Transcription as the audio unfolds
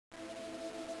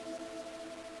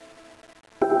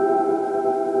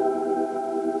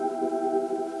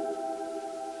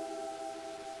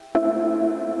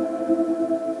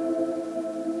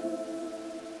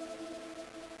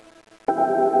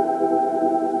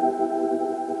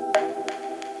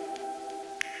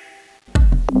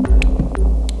I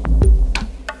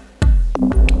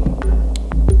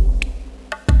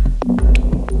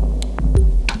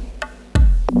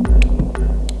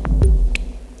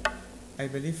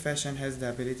believe fashion has the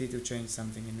ability to change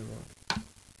something in the world,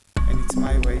 and it's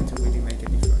my way to really make a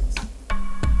difference.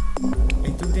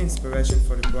 I took the inspiration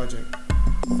for the project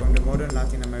from the modern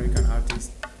Latin American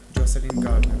artist Jocelyn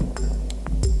Gardner.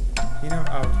 In her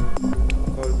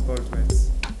artwork, called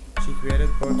Portraits, she created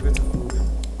portraits of women,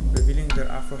 revealing their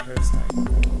Afro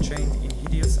hairstyle, chained in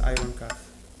hideous iron cuffs,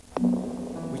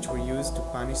 which were used to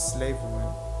punish slave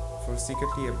women for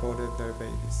secretly aborting their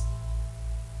babies.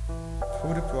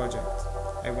 Through the project,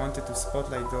 I wanted to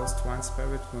spotlight those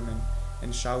transparent women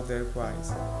and shout their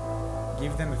cries,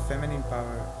 give them a feminine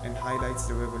power, and highlights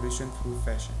the revolution through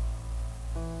fashion.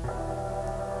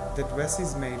 The dress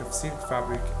is made of silk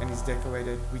fabric and is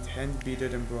decorated with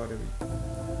hand-beaded embroidery.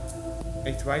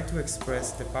 I tried to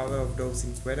express the power of those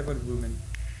incredible women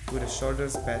through the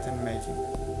shoulders pattern making.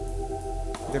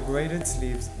 The braided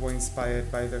sleeves were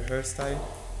inspired by their hairstyle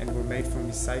and were made from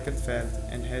recycled felt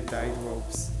and had dyed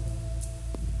ropes.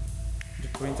 The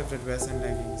print of the dress and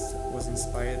leggings was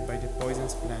inspired by the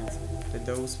poisonous plants that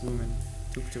those women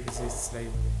took to resist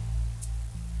slavery.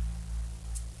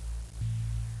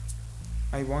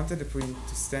 I wanted the print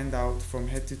to stand out from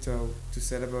head to toe to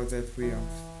celebrate their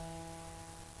triumph.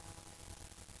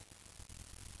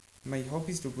 My hope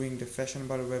is to bring the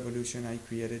fashionable revolution I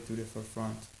created to the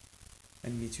forefront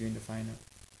and meet you in the final.